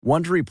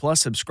Wondery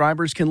Plus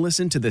subscribers can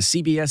listen to the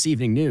CBS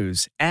Evening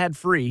News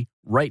ad-free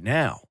right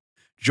now.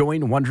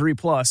 Join Wondery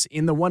Plus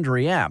in the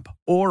Wondery app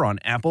or on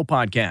Apple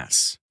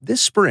Podcasts.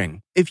 This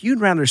spring, if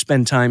you'd rather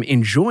spend time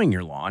enjoying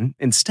your lawn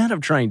instead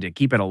of trying to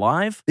keep it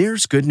alive,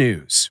 there's good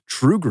news.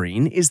 True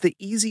Green is the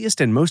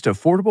easiest and most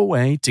affordable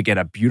way to get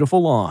a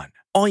beautiful lawn.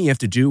 All you have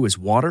to do is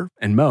water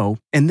and mow,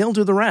 and they'll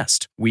do the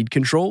rest. Weed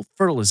control,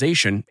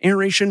 fertilization,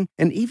 aeration,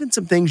 and even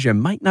some things you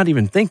might not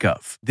even think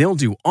of. They'll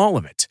do all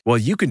of it, while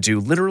you can do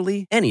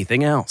literally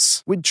anything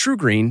else. With True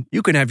Green,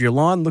 you can have your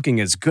lawn looking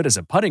as good as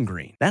a putting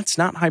green. That's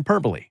not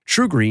hyperbole.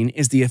 True Green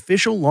is the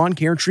official lawn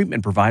care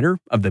treatment provider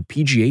of the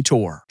PGA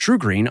Tour. True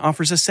Green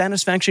offers a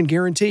satisfaction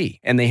guarantee,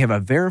 and they have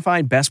a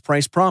verified best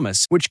price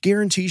promise, which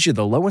guarantees you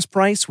the lowest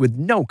price with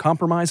no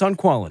compromise on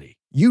quality.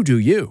 You do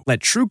you. Let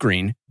True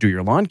Green do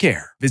your lawn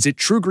care. Visit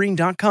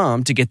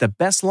truegreen.com to get the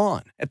best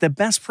lawn at the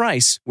best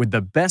price with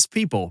the best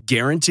people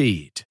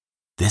guaranteed.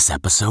 This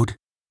episode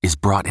is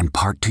brought in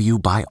part to you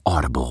by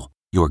Audible,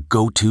 your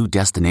go-to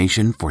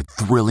destination for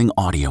thrilling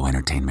audio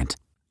entertainment.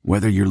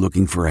 Whether you're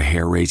looking for a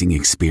hair-raising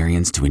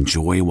experience to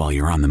enjoy while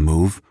you're on the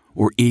move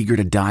or eager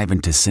to dive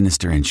into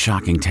sinister and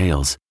shocking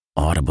tales,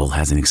 Audible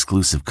has an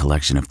exclusive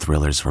collection of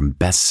thrillers from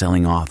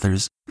best-selling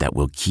authors that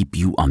will keep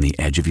you on the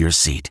edge of your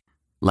seat.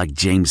 Like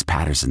James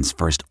Patterson's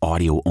first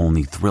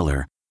audio-only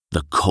thriller,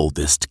 The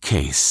Coldest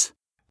Case.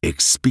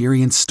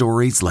 Experience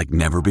stories like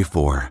never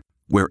before,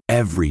 where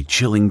every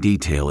chilling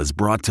detail is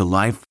brought to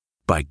life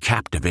by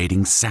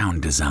captivating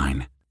sound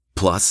design.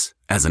 Plus,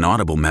 as an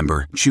Audible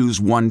member, choose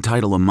one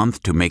title a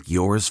month to make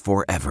yours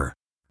forever.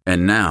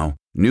 And now,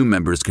 new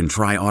members can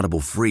try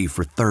Audible free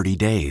for 30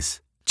 days.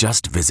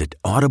 Just visit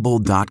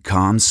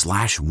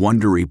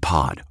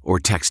audible.com/WonderyPod or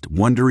text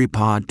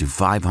WonderyPod to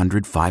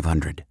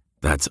 500-500.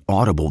 That's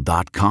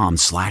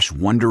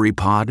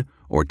audible.com/WonderyPod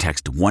or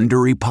text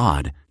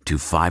WonderyPod to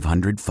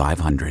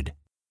 500-500.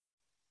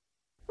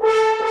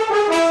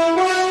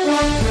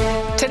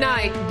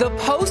 Tonight, the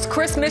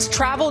post-Christmas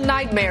travel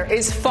nightmare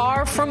is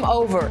far from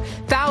over.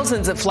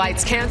 Thousands of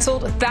flights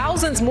canceled,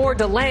 thousands more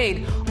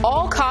delayed,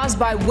 all caused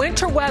by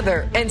winter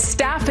weather and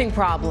staffing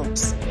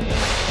problems.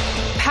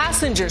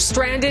 Passengers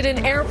stranded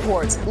in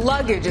airports,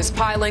 luggage is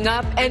piling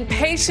up, and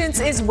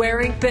patience is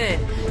wearing thin.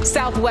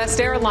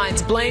 Southwest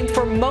Airlines blamed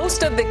for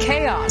most of the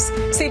chaos.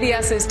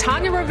 CBS's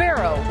Tanya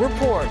Rivero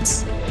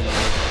reports.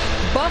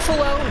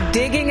 Buffalo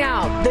digging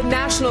out. The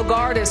National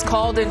Guard is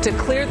called in to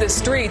clear the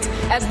streets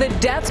as the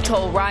death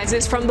toll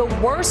rises from the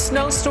worst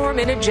snowstorm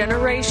in a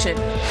generation.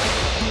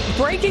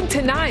 Breaking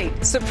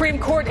tonight, Supreme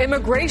Court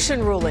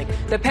immigration ruling.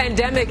 The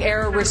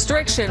pandemic-era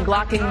restriction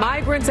blocking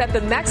migrants at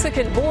the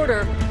Mexican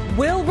border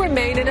will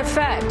remain in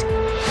effect.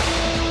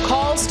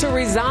 Calls to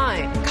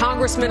resign.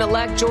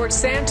 Congressman-elect George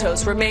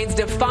Santos remains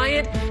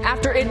defiant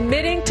after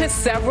admitting to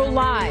several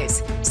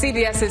lies.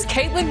 CBS's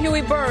Caitlin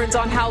Huey-Burns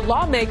on how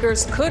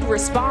lawmakers could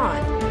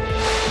respond.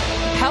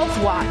 Health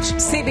Watch.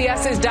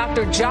 CBS's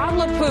Dr. John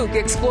LaPook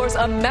explores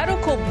a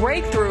medical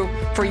breakthrough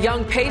for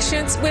young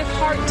patients with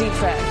heart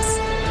defects.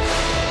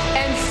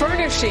 And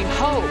Furnishing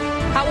Hope.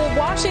 How a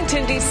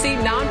Washington, D.C.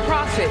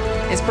 nonprofit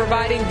is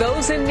providing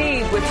those in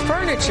need with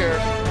furniture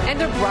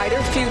and a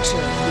brighter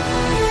future.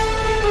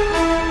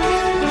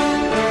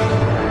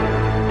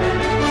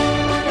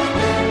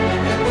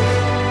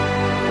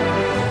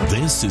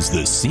 This is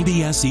the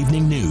CBS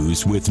Evening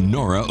News with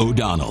Norah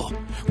O'Donnell,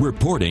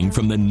 reporting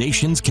from the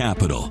nation's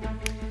capital.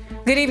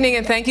 Good evening,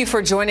 and thank you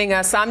for joining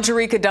us. I'm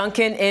Jerika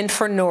Duncan in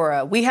for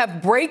Norah. We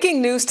have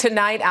breaking news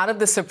tonight out of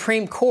the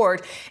Supreme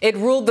Court. It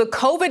ruled the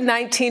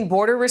COVID-19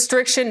 border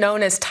restriction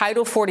known as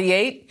Title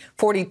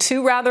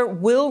 42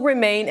 will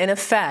remain in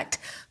effect.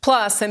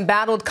 Plus,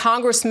 embattled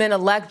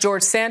Congressman-elect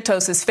George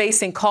Santos is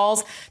facing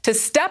calls to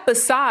step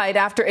aside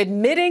after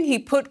admitting he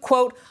put,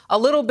 quote, a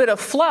little bit of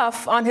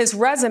fluff on his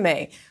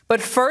resume.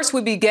 But first,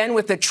 we begin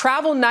with the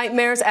travel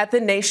nightmares at the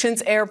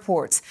nation's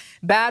airports.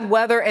 Bad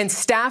weather and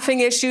staffing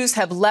issues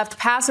have left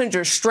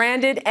passengers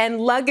stranded and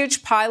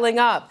luggage piling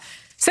up.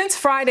 Since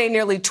Friday,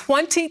 nearly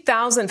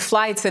 20,000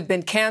 flights have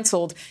been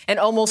canceled and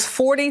almost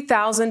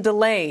 40,000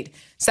 delayed.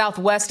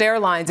 Southwest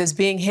Airlines is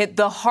being hit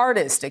the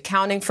hardest,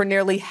 accounting for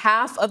nearly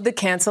half of the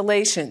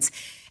cancellations.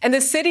 And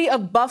the city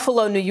of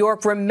Buffalo, New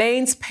York,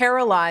 remains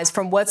paralyzed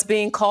from what's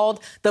being called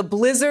the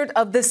blizzard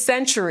of the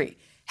century.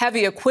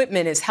 Heavy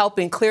equipment is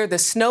helping clear the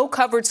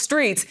snow-covered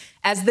streets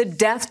as the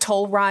death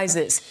toll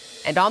rises.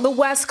 And on the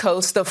West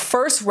Coast, the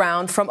first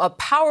round from a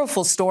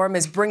powerful storm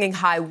is bringing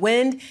high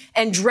wind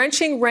and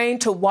drenching rain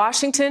to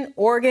Washington,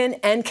 Oregon,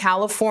 and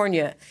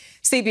California.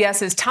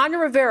 CBS's Tanya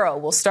Rivero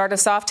will start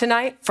us off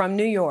tonight from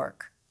New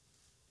York.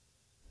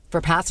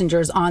 For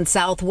passengers on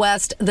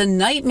Southwest, the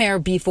nightmare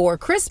before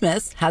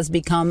Christmas has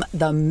become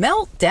the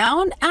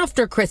meltdown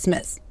after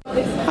Christmas.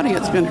 Honey,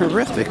 it's been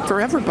horrific for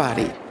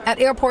everybody. At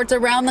airports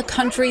around the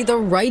country, the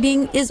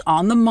writing is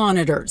on the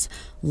monitors.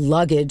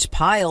 Luggage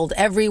piled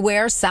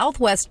everywhere,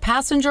 Southwest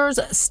passengers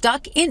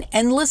stuck in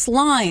endless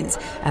lines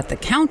at the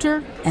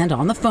counter and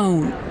on the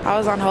phone. I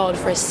was on hold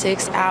for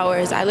 6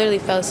 hours. I literally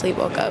fell asleep,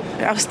 woke up.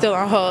 I was still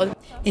on hold.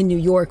 In New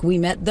York, we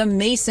met the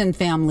Mason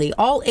family,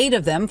 all 8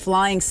 of them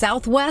flying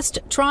Southwest,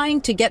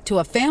 trying to get to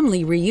a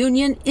family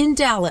reunion in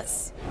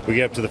Dallas. We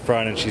get up to the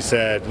front and she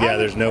said, yeah,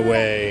 there's no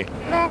way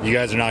you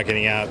guys are not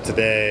getting out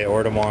today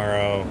or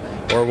tomorrow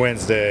or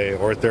Wednesday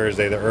or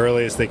Thursday. The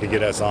earliest they could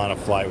get us on a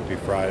flight would be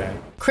Friday.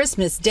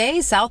 Christmas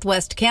Day,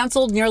 Southwest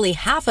canceled nearly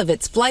half of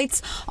its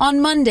flights. On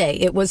Monday,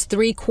 it was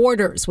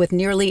 3/4, with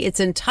nearly its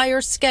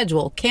entire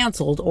schedule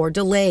canceled or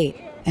delayed.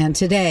 And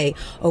today,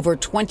 over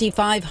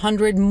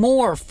 2,500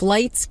 more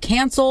flights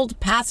canceled.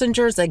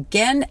 Passengers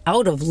again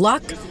out of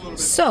luck.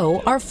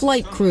 So are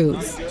flight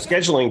crews.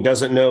 Scheduling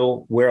doesn't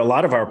know where a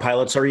lot of our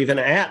pilots are even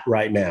at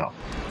right now.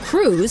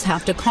 Crews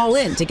have to call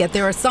in to get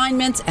their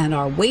assignments and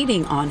are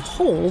waiting on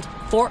hold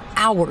for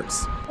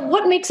hours.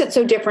 What makes it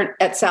so different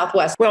at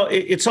Southwest? Well,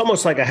 it's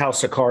almost like a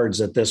house of cards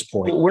at this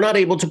point. We're not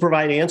able to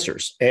provide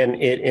answers, and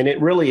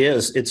it really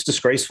is. It's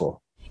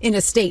disgraceful. In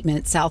a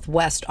statement,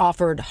 Southwest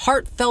offered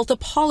heartfelt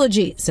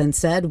apologies and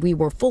said we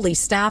were fully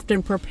staffed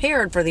and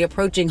prepared for the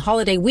approaching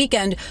holiday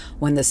weekend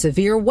when the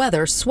severe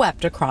weather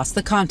swept across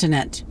the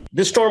continent.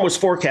 This storm was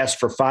forecast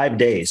for 5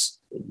 days.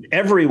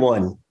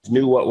 Everyone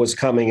knew what was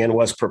coming and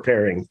was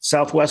preparing.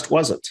 Southwest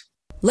wasn't.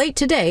 Late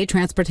today,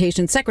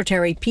 Transportation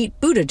Secretary Pete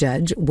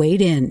Buttigieg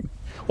weighed in.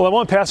 Well, I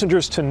want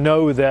passengers to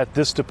know that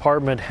this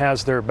department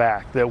has their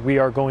back, that we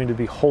are going to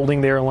be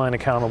holding the airline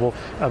accountable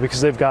because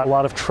they've got a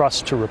lot of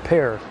trust to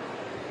repair.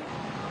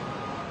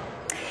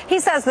 He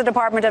says the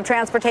Department of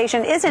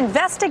Transportation is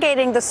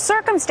investigating the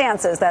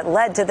circumstances that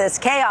led to this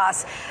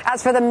chaos.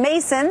 As for the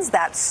Masons,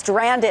 that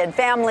stranded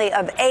family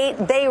of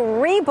 8, they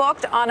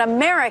rebooked on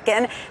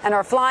American and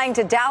are flying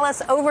to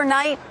Dallas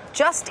overnight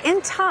just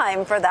in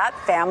time for that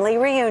family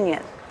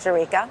reunion.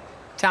 Jerika.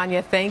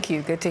 Tanya, thank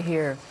you. Good to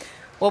hear.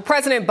 Well,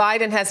 President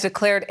Biden has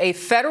declared a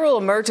federal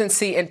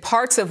emergency in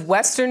parts of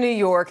western New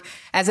York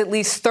as at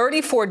least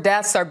 34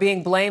 deaths are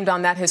being blamed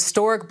on that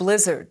historic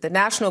blizzard. The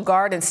National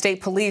Guard and state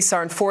police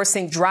are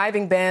enforcing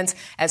driving bans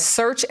as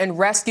search and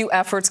rescue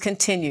efforts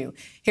continue.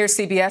 Here's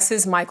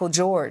CBS's Michael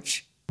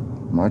George.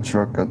 My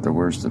truck got the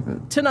worst of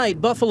it.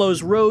 Tonight,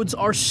 Buffalo's roads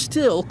are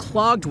still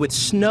clogged with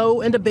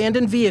snow and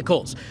abandoned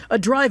vehicles. A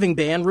driving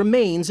ban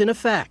remains in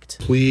effect.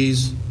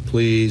 Please,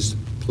 please,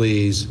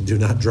 please do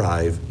not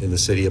drive in the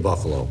city of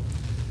Buffalo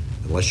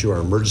unless you are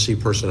emergency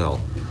personnel.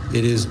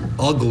 It is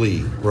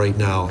ugly right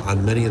now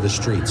on many of the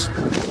streets.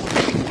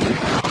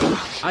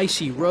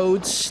 Icy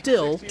roads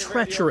still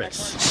treacherous.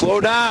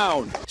 Slow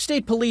down.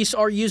 State police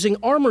are using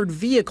armored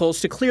vehicles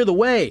to clear the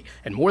way,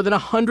 and more than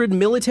 100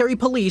 military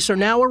police are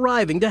now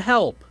arriving to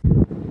help.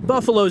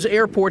 Buffalo's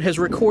airport has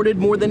recorded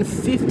more than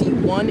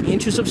 51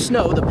 inches of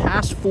snow the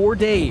past 4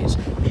 days,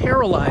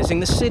 paralyzing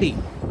the city.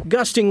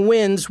 Gusting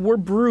winds were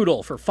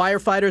brutal for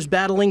firefighters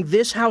battling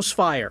this house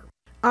fire.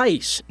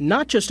 Ice,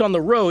 not just on the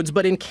roads,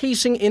 but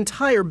encasing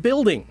entire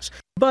buildings.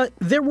 But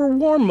there were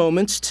warm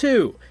moments,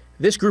 too.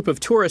 This group of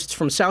tourists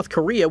from South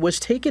Korea was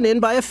taken in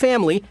by a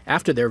family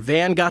after their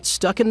van got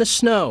stuck in the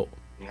snow.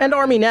 And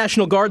Army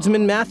National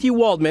Guardsman Matthew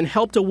Waldman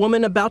helped a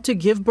woman about to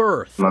give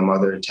birth. My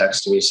mother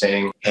texted me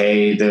saying,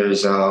 hey,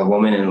 there's a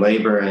woman in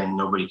labor and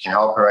nobody can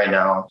help her right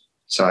now.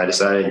 So I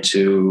decided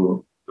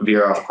to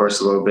veer off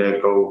course a little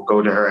bit,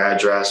 go to her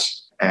address.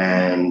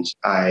 And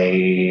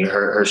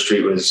her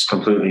street was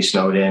completely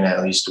snowed in,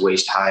 at least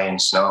waist high in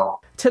snow.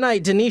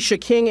 Tonight,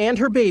 Denisha King and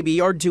her baby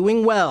are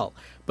doing well,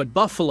 but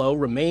Buffalo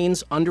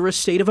remains under a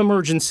state of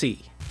emergency.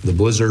 The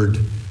blizzard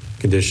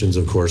conditions,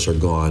 of course, are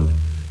gone,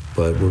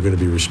 but we're going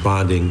to be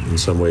responding in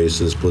some ways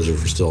to this blizzard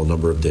for still a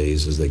number of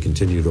days as they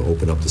continue to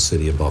open up the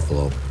city of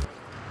Buffalo.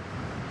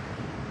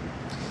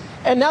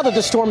 And now that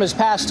the storm has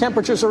passed,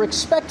 temperatures are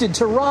expected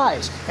to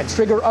rise and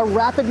trigger a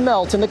rapid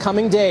melt in the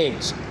coming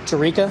days.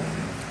 Jerika?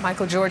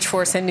 Michael George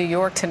for us in New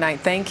York tonight.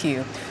 Thank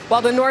you.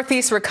 While the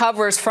Northeast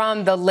recovers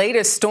from the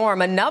latest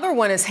storm, another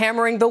one is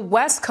hammering the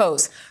West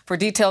Coast. For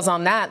details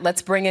on that,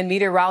 let's bring in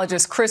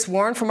meteorologist Chris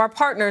Warren from our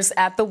partners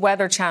at the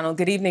Weather Channel.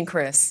 Good evening,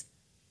 Chris.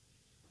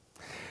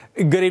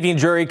 Good evening,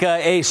 Jerika.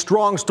 A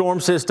strong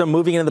storm system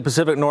moving into the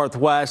Pacific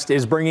Northwest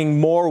is bringing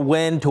more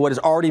wind to what has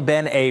already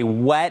been a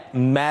wet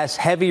mess.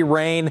 Heavy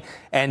rain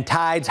and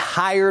tides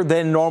higher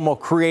than normal,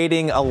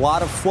 creating a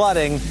lot of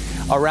flooding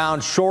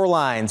around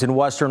shorelines in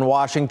western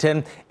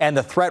Washington. And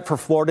the threat for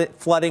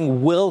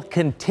flooding will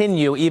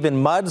continue. Even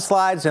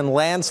mudslides and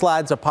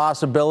landslides a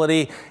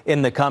possibility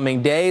in the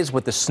coming days.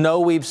 With the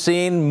snow we've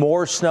seen,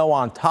 more snow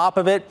on top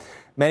of it.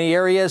 Many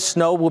areas,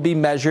 snow will be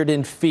measured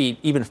in feet,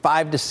 even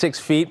 5 to 6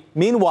 feet.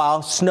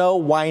 Meanwhile, snow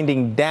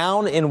winding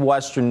down in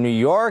western New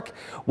York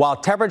while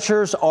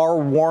temperatures are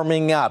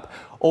warming up.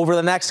 Over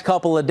the next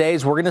couple of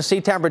days, we're going to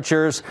see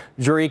temperatures,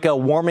 Jerika,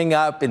 warming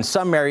up in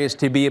some areas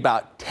to be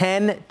about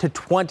 10 to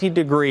 20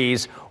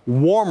 degrees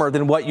warmer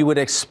than what you would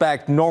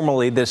expect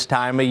normally this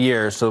time of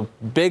year. So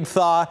big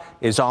thaw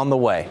is on the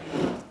way.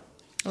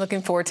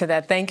 Looking forward to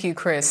that. Thank you,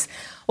 Chris.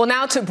 Well,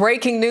 now to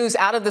breaking news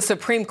out of the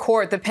Supreme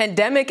Court. The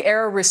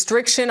pandemic-era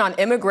restriction on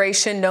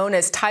immigration known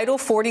as Title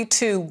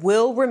 42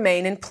 will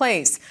remain in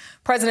place.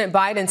 President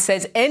Biden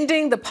says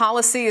ending the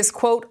policy is,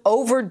 quote,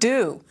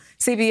 overdue.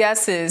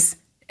 CBS's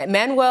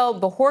Manuel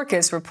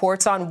Bojorquez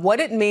reports on what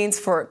it means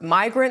for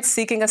migrants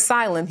seeking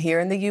asylum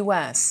here in the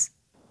U.S.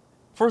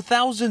 For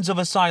thousands of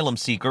asylum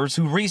seekers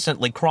who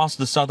recently crossed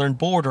the southern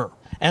border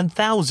and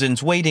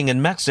thousands waiting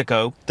in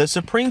Mexico, the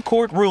Supreme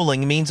Court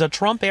ruling means a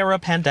Trump-era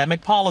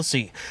pandemic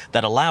policy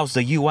that allows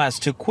the U.S.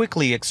 to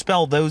quickly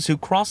expel those who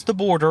cross the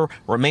border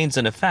remains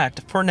in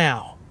effect for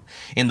now.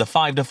 In the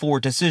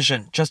 5-4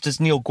 decision, Justice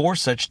Neil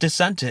Gorsuch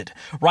dissented,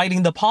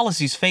 writing the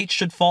policy's fate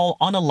should fall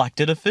on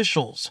elected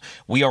officials.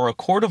 We are a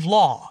court of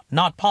law,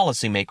 not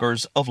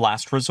policymakers of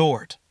last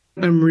resort.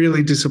 I'm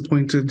really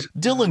disappointed.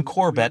 Dylan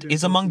Corbett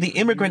is among the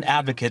immigrant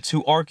advocates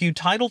who argue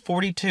Title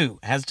 42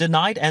 has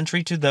denied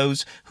entry to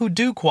those who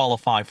do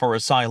qualify for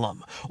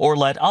asylum or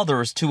led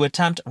others to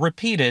attempt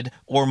repeated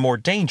or more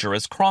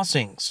dangerous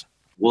crossings.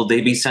 Will they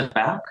be sent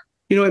back?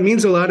 You know, it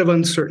means a lot of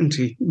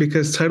uncertainty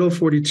because Title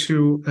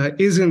 42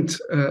 isn't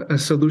a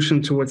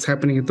solution to what's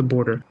happening at the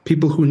border.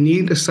 People who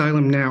need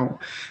asylum now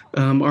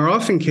are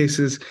often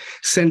cases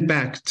sent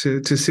back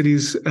to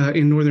cities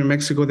in northern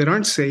Mexico that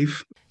aren't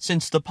safe.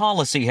 Since the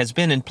policy has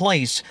been in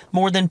place,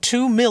 more than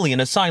 2 million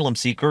asylum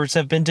seekers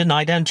have been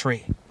denied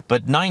entry.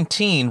 But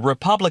 19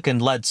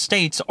 Republican-led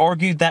states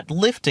argued that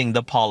lifting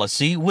the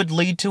policy would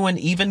lead to an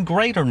even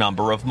greater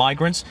number of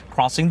migrants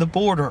crossing the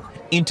border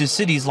into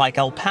cities like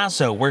El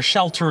Paso, where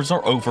shelters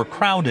are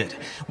overcrowded.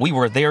 We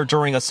were there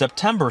during a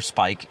September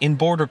spike in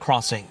border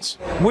crossings.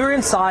 We're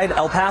inside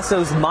El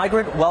Paso's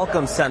Migrant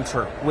Welcome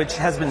Center, which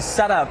has been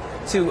set up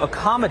to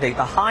accommodate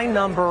the high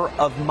number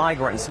of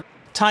migrants.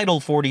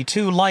 Title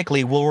 42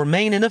 likely will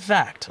remain in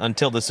effect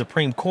until the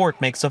Supreme Court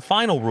makes a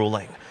final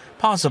ruling,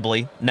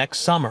 possibly next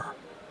summer.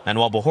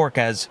 Manuel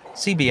Bojorquez,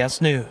 CBS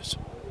News.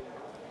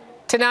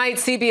 Tonight,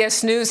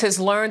 CBS News has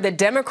learned the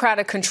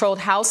Democratic-controlled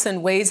House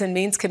and Ways and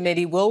Means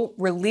Committee will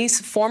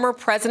release former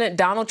President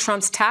Donald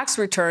Trump's tax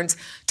returns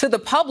to the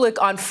public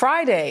on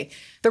Friday.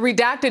 The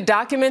redacted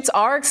documents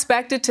are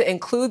expected to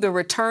include the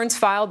returns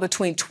filed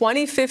between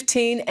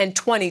 2015 and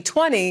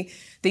 2020,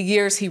 the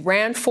years he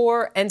ran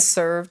for and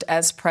served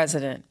as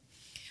president.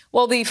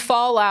 Well, the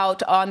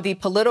fallout on the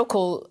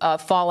political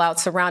fallout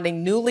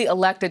surrounding newly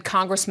elected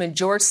Congressman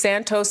George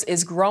Santos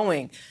is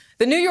growing.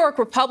 The New York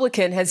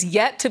Republican has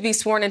yet to be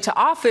sworn into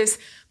office,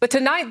 but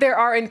tonight there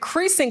are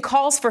increasing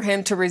calls for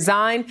him to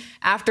resign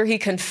after he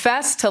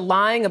confessed to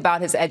lying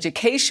about his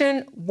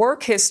education,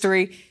 work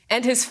history,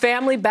 and his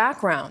family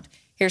background.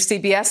 Here's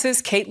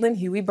CBS's Caitlin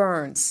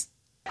Huey-Burns.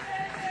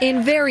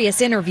 In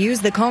various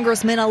interviews, the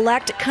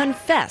congressman-elect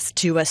confessed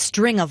to a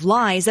string of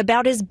lies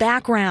about his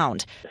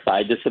background. If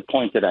I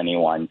disappointed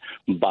anyone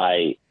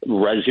by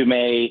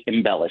resume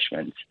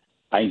embellishment,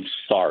 I'm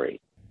sorry.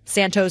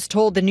 Santos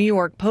told the New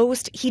York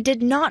Post he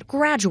did not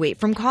graduate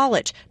from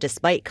college,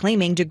 despite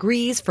claiming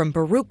degrees from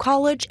Baruch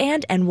College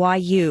and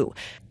NYU.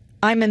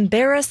 I'm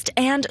embarrassed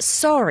and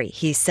sorry,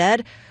 he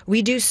said.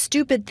 We do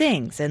stupid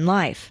things in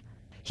life.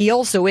 He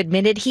also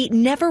admitted he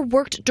never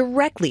worked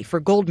directly for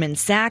Goldman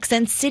Sachs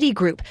and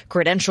Citigroup,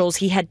 credentials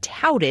he had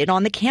touted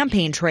on the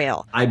campaign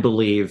trail. I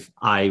believe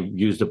I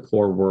used a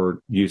poor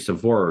use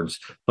of words,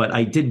 but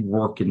I did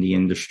work in the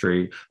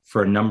industry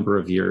for a number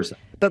of years.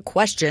 But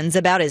questions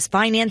about his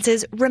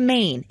finances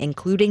remain,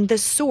 including the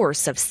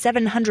source of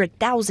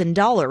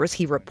 $700,000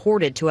 he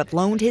reported to have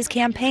loaned his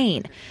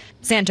campaign.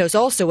 Santos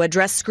also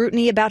addressed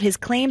scrutiny about his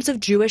claims of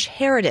Jewish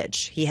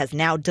heritage. He has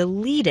now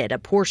deleted a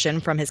portion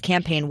from his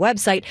campaign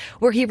website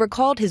where he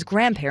recalled his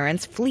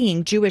grandparents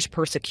fleeing Jewish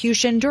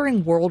persecution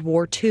during World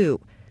War II.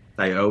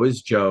 I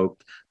always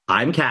joked,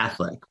 I'm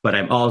Catholic, but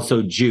I'm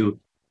also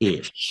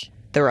Jewish.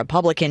 The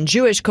Republican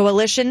Jewish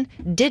coalition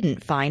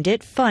didn't find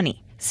it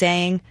funny,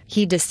 saying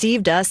he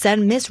deceived us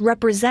and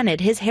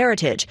misrepresented his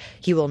heritage.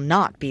 He will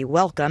not be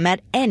welcome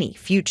at any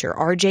future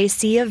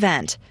RJC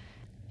event.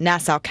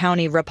 Nassau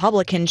County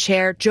Republican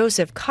Chair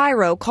Joseph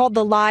Cairo called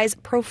the lies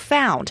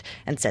profound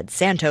and said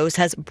Santos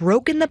has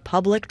broken the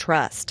public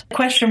trust. The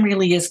question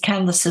really is,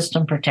 can the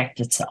system protect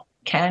itself?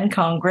 Can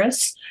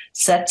Congress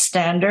set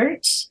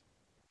standards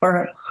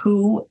for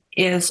who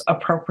is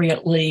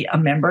appropriately a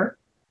member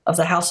of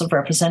the House of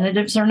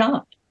Representatives or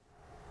not?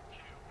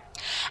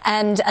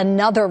 And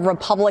another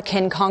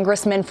Republican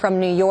congressman from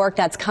New York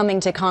that's coming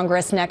to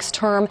Congress next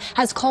term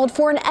has called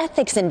for an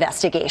ethics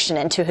investigation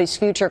into his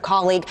future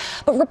colleague.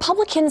 But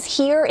Republicans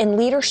here in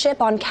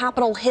leadership on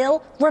Capitol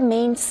Hill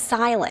remain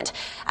silent.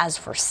 As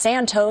for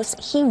Santos,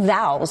 he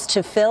vows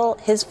to fill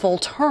his full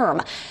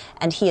term,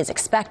 and he is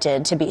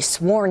expected to be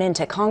sworn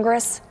into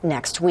Congress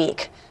next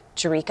week.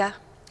 Jerika?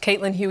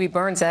 Caitlin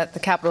Huey-Burns at the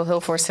Capitol Hill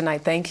for us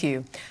tonight. Thank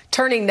you.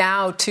 Turning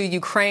now to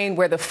Ukraine,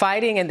 where the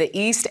fighting in the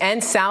east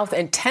and south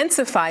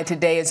intensified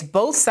today as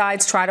both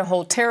sides try to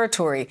hold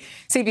territory.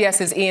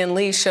 CBS's Ian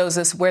Lee shows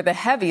us where the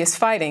heaviest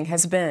fighting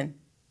has been.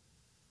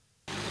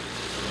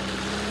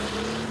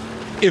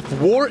 If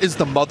war is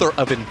the mother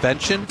of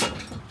invention,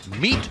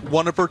 meet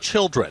one of her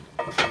children.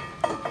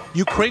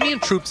 Ukrainian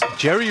troops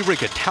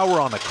jerry-rig a tower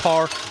on a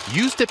car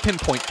used to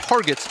pinpoint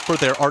targets for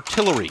their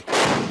artillery.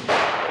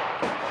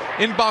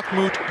 In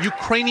Bakhmut,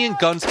 Ukrainian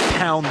guns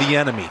pound the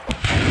enemy.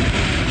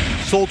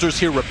 Soldiers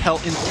here repel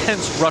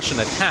intense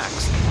Russian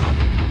attacks.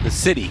 The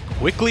city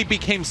quickly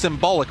became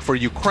symbolic for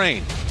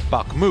Ukraine.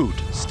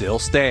 Bakhmut still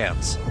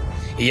stands.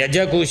 President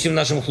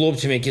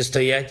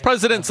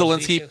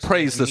Zelensky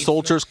praised the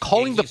soldiers,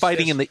 calling the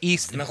fighting in the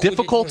east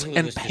difficult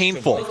and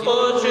painful.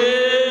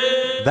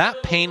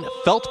 That pain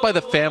felt by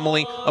the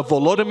family of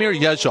Volodymyr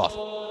Yezhov.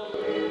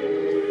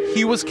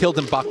 He was killed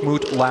in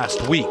Bakhmut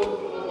last week.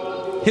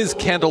 His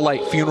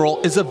candlelight funeral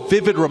is a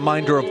vivid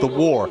reminder of the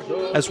war,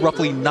 as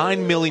roughly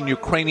 9 million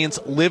Ukrainians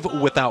live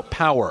without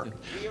power.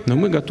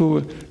 Russian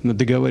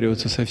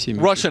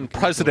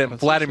President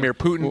Vladimir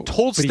Putin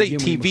told state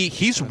TV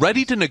he's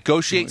ready to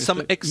negotiate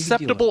some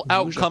acceptable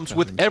outcomes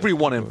with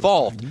everyone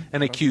involved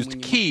and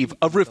accused Kyiv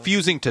of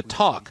refusing to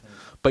talk.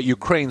 But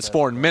Ukraine's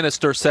foreign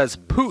minister says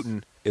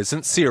Putin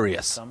isn't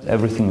serious.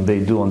 Everything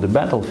they do on the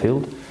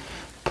battlefield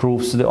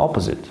proves the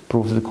opposite,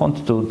 proves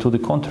to the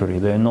contrary.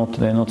 They're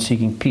not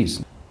seeking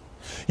peace.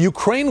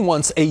 Ukraine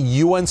wants a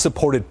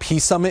UN-supported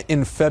peace summit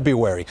in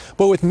February,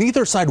 but with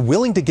neither side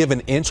willing to give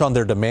an inch on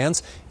their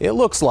demands, it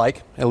looks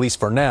like, at least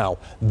for now,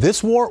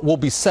 this war will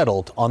be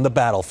settled on the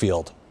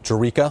battlefield.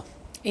 Jerika?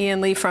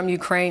 Ian Lee from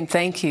Ukraine,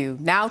 thank you.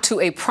 Now to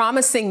a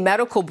promising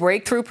medical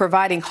breakthrough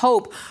providing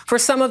hope for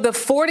some of the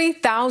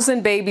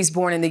 40,000 babies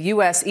born in the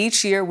U.S.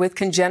 each year with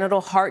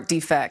congenital heart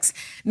defects.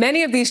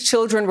 Many of these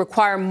children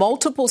require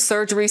multiple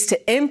surgeries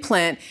to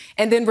implant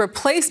and then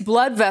replace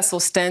blood vessel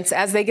stents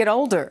as they get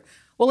older.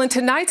 Well, in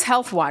tonight's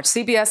Health Watch,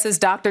 CBS's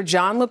Dr.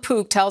 John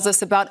LaPook tells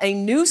us about a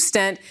new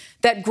stent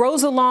that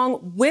grows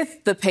along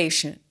with the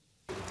patient.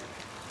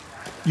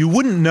 You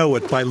wouldn't know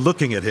it by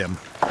looking at him.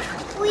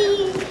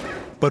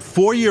 But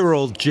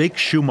 4-year-old Jake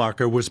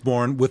Schumacher was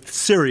born with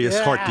serious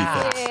heart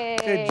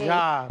defects. Good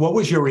job. What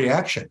was your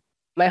reaction?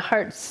 My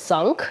heart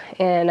sunk,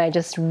 and I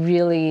just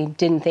really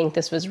didn't think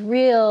this was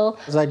real.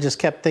 I just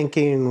kept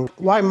thinking,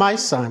 why my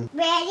son?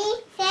 Ready,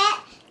 set,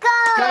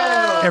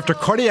 go! After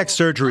cardiac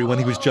surgery when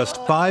he was just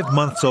 5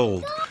 months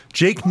old,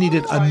 Jake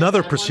needed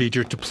another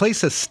procedure to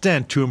place a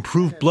stent to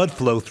improve blood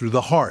flow through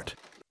the heart.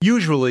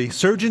 Usually,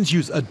 surgeons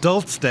use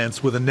adult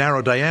stents with a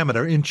narrow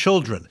diameter in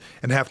children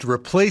and have to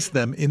replace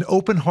them in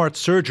open-heart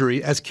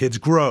surgery as kids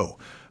grow.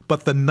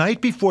 But the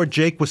night before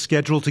Jake was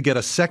scheduled to get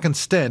a second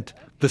stent,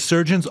 the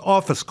surgeon's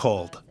office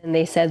called. And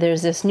they said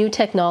there's this new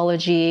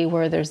technology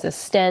where there's this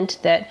stent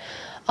that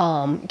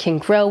can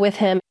grow with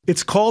him.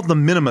 It's called the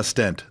Minima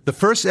stent, the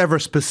first ever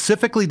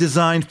specifically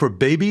designed for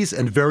babies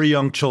and very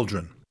young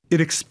children. It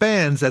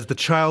expands as the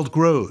child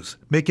grows,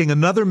 making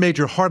another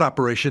major heart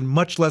operation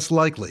much less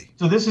likely.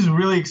 So this is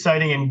really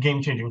exciting and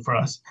game-changing for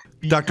us.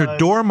 Dr.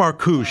 Dora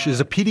Marcouche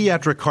is a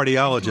pediatric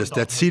cardiologist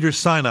at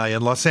Cedars-Sinai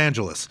in Los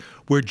Angeles,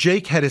 where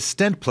Jake had his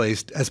stent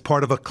placed as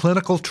part of a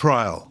clinical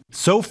trial.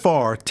 So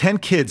far, 10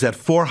 kids at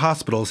 4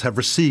 hospitals have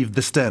received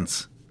the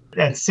stents.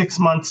 At 6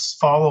 months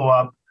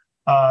follow-up,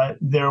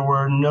 there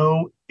were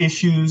no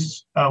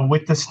issues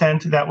with the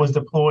stent that was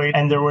deployed,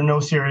 and there were no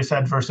serious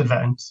adverse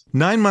events.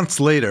 9 months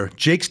later,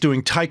 Jake's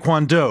doing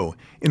Taekwondo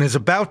and is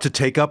about to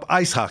take up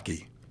ice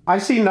hockey. I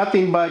see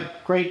nothing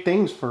but great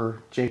things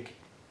for Jake.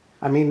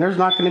 I mean, there's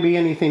not going to be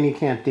anything he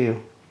can't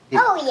do.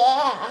 Oh,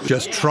 yeah.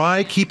 Just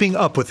try keeping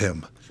up with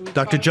him.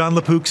 Dr. John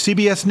LaPook,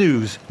 CBS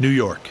News, New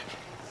York.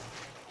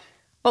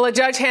 Well, a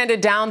judge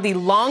handed down the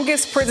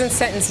longest prison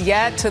sentence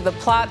yet to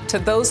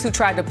those who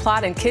tried to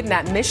plot and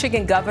kidnap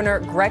Michigan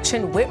Governor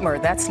Gretchen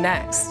Whitmer. That's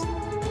next.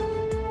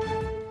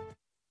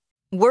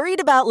 Worried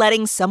about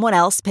letting someone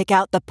else pick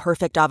out the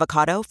perfect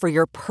avocado for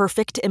your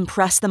perfect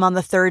impress them on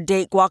the third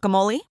date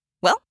guacamole?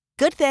 Well,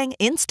 good thing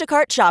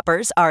Instacart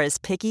shoppers are as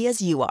picky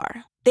as you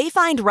are. They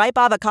find ripe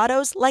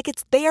avocados like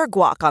it's their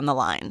guac on the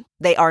line.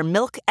 They are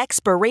milk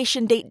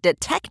expiration date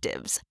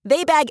detectives.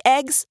 They bag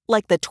eggs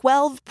like the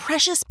 12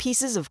 precious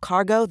pieces of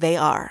cargo they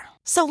are.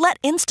 So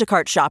let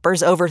Instacart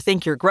shoppers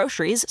overthink your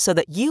groceries so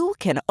that you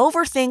can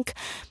overthink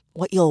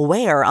what you'll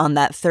wear on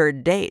that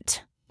third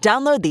date.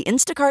 Download the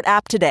Instacart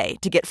app today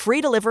to get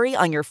free delivery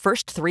on your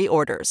first 3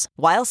 orders,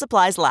 while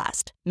supplies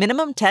last.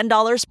 Minimum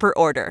 $10 per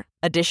order.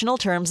 Additional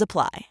terms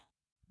apply.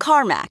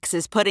 CarMax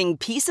is putting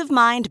peace of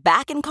mind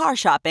back in car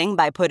shopping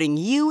by putting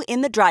you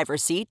in the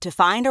driver's seat to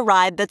find a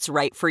ride that's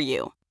right for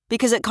you.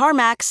 Because at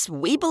CarMax,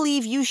 we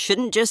believe you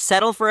shouldn't just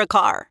settle for a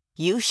car.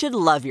 You should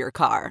love your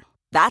car.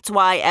 That's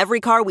why every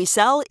car we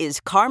sell is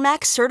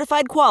CarMax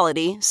certified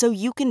quality, so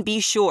you can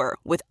be sure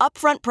with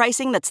upfront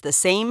pricing that's the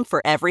same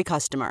for every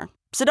customer.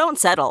 So don't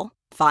settle.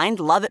 Find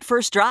love at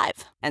first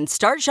drive and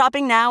start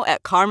shopping now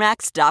at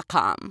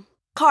CarMax.com.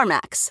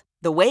 CarMax,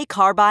 the way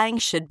car buying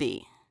should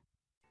be.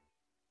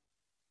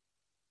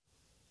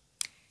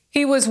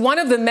 He was one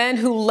of the men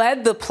who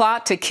led the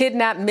plot to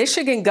kidnap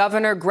Michigan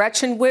Governor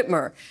Gretchen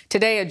Whitmer.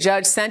 Today, a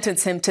judge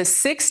sentenced him to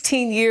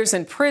 16 years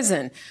in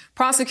prison.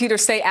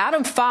 Prosecutors say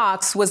Adam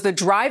Fox was the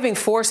driving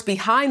force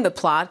behind the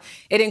plot.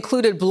 It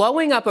included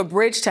blowing up a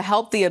bridge to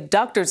help the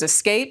abductors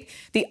escape.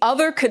 The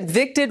other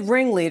convicted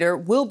ringleader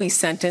will be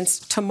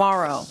sentenced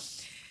tomorrow.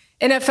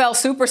 NFL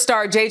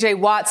superstar J.J.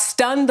 Watt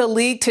stunned the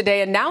league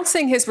today,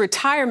 announcing his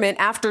retirement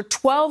after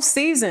 12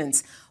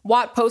 seasons.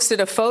 Watt posted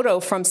a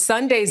photo from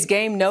Sunday's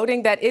game,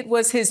 noting that it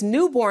was his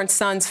newborn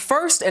son's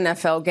first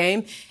NFL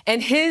game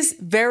and his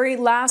very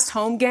last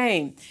home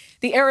game.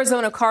 The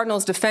Arizona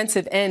Cardinals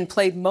defensive end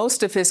played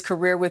most of his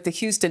career with the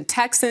Houston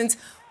Texans,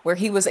 where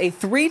he was a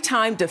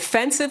 3-time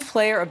Defensive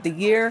Player of the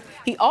Year.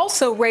 He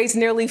also raised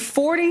nearly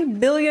 $40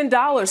 million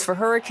for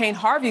Hurricane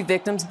Harvey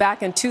victims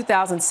back in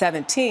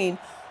 2017.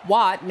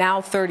 Watt,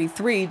 now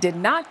 33, did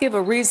not give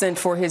a reason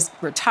for his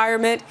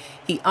retirement.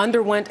 He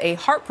underwent a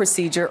heart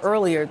procedure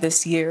earlier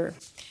this year.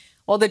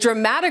 Well, the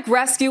dramatic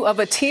rescue of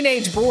a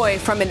teenage boy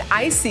from an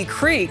icy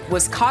creek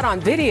was caught on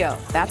video.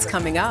 That's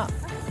coming up.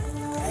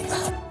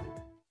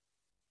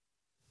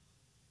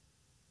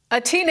 A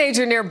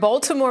teenager near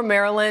Baltimore,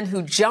 Maryland,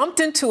 who jumped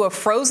into a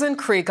frozen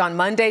creek on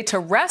Monday to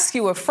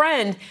rescue a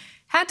friend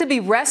had to be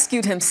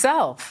rescued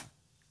himself.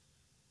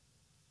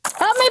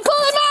 Help me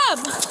pull him up!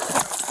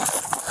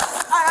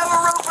 I have a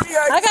rope for you.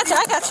 I got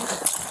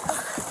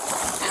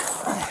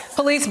you.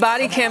 Police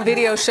body cam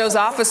video shows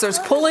officers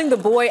pulling the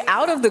boy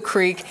out of the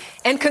creek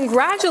and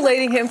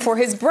congratulating him for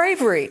his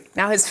bravery.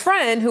 Now, his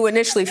friend, who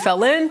initially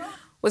fell in,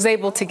 was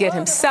able to get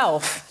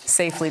himself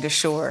safely to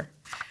shore.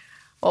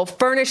 Well,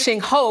 furnishing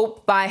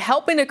hope by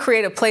helping to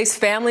create a place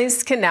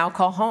families can now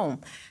call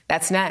home.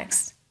 That's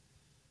next.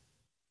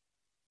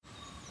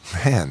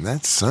 Man,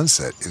 that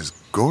sunset is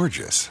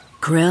gorgeous.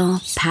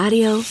 Grill,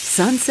 patio,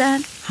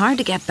 sunset. Hard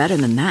to get better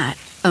than that.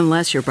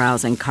 Unless you're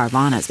browsing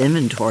Carvana's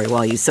inventory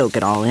while you soak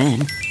it all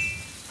in.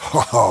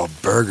 Oh,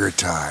 burger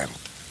time.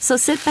 So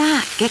sit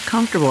back, get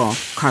comfortable.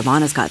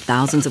 Carvana's got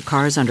thousands of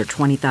cars under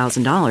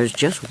 $20,000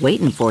 just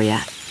waiting for you.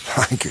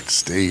 I could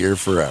stay here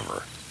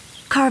forever.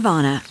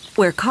 Carvana,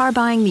 where car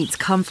buying meets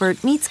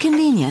comfort meets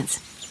convenience.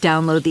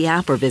 Download the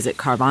app or visit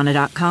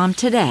Carvana.com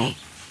today.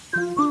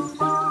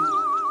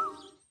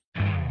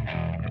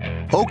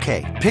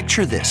 Okay,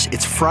 picture this.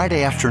 It's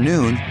Friday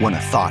afternoon when a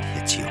thought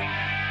hits you.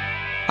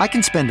 I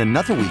can spend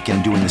another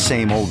weekend doing the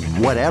same old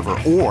whatever,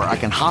 or I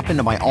can hop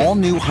into my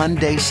all-new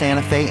Hyundai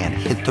Santa Fe and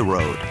hit the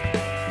road.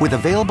 With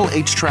available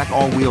H-Track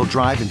all-wheel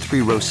drive and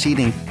 3-row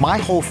seating, my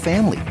whole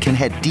family can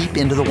head deep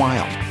into the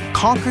wild.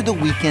 Conquer the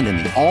weekend in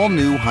the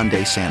all-new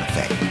Hyundai Santa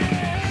Fe.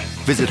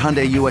 Visit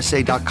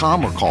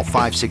HyundaiUSA.com or call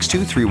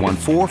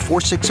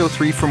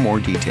 562-314-4603 for more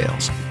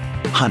details.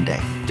 Hyundai,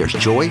 there's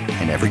joy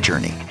in every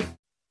journey.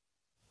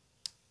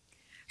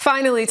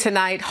 Finally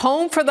tonight,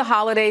 Home for the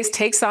Holidays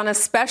takes on a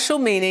special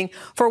meaning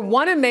for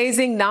one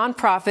amazing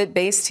nonprofit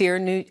based here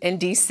in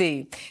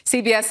D.C.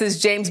 CBS's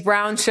James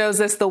Brown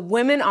shows us the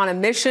women on a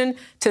mission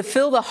to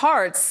fill the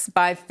hearts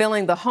by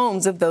filling the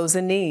homes of those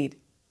in need.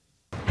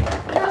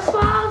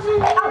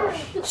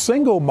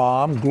 Single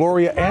mom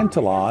Gloria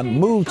Antillon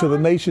moved to the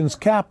nation's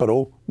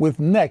capital with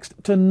next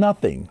to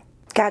nothing.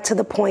 Got to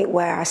the point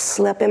where I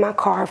slept in my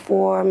car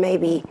for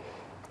maybe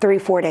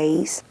 3-4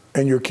 days.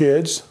 And your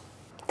kids?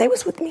 They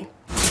was with me.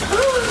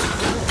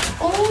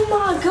 Oh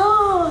my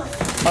God!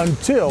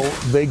 Until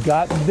they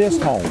got this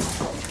home.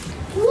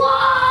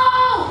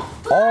 Whoa!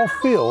 All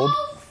filled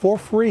for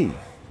free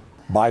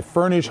by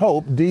Furnish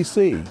Hope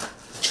DC.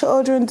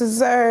 Children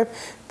deserve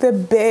the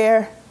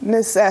bare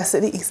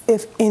necessities,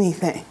 if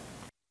anything.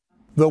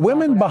 The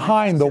women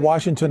behind the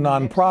Washington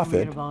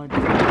nonprofit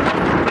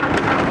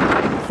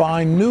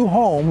find new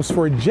homes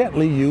for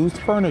gently used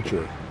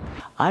furniture.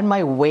 On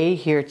my way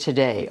here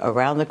today,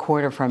 around the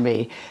corner from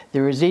me,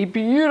 there is a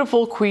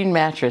beautiful queen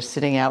mattress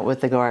sitting out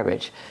with the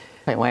garbage.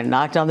 I went and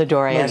knocked on the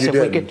door. I asked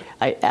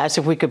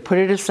if we could put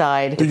it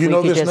aside. Do you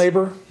know this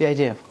neighbor? Yeah, I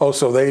do. Oh,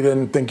 so they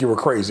didn't think you were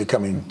crazy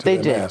coming to They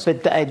their did, mass.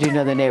 but I do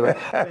know the neighbor.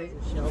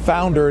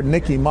 Founder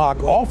Nikki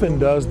Mock often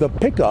does the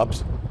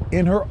pickups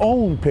in her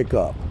own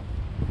pickup.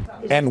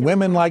 And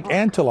women like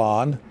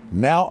Antillon,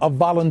 now a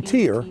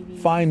volunteer,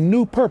 find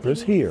new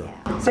purpose here.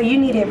 So you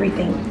need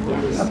everything.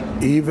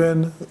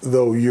 Even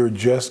though you're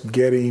just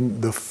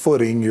getting the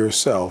footing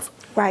yourself,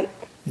 Right.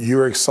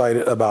 you're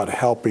excited about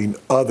helping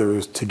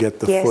others to get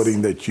the Yes.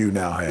 footing that you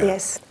now have.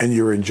 Yes. And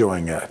you're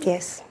enjoying that.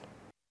 Yes.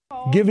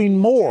 Giving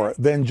more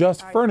than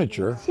just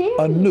furniture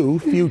a new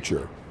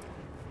future.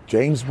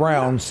 James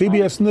Brown,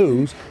 CBS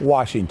News,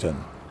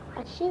 Washington.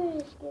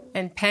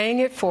 And paying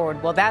it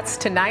forward. Well, that's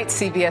tonight's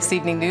CBS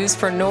Evening News.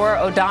 For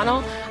Norah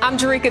O'Donnell, I'm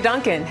Jerika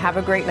Duncan. Have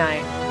a great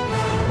night.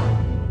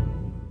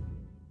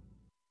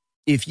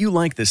 If you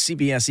like the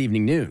CBS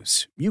Evening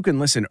News, you can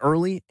listen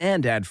early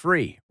and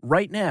ad-free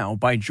right now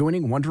by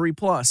joining Wondery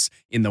Plus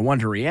in the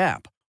Wondery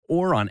app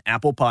or on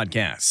Apple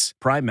Podcasts.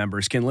 Prime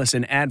members can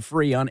listen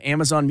ad-free on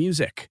Amazon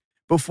Music.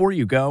 Before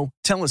you go,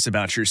 tell us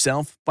about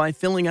yourself by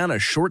filling out a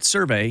short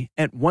survey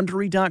at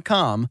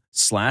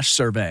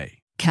Wondery.com/survey.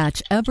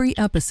 Catch every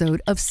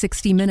episode of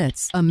 60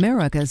 Minutes,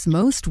 America's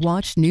most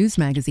watched news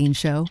magazine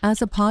show,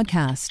 as a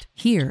podcast.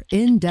 Hear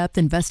in-depth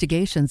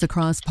investigations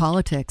across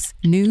politics,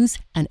 news,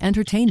 and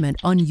entertainment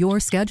on your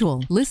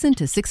schedule. Listen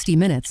to 60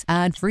 Minutes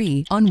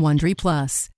ad-free on Wondery Plus.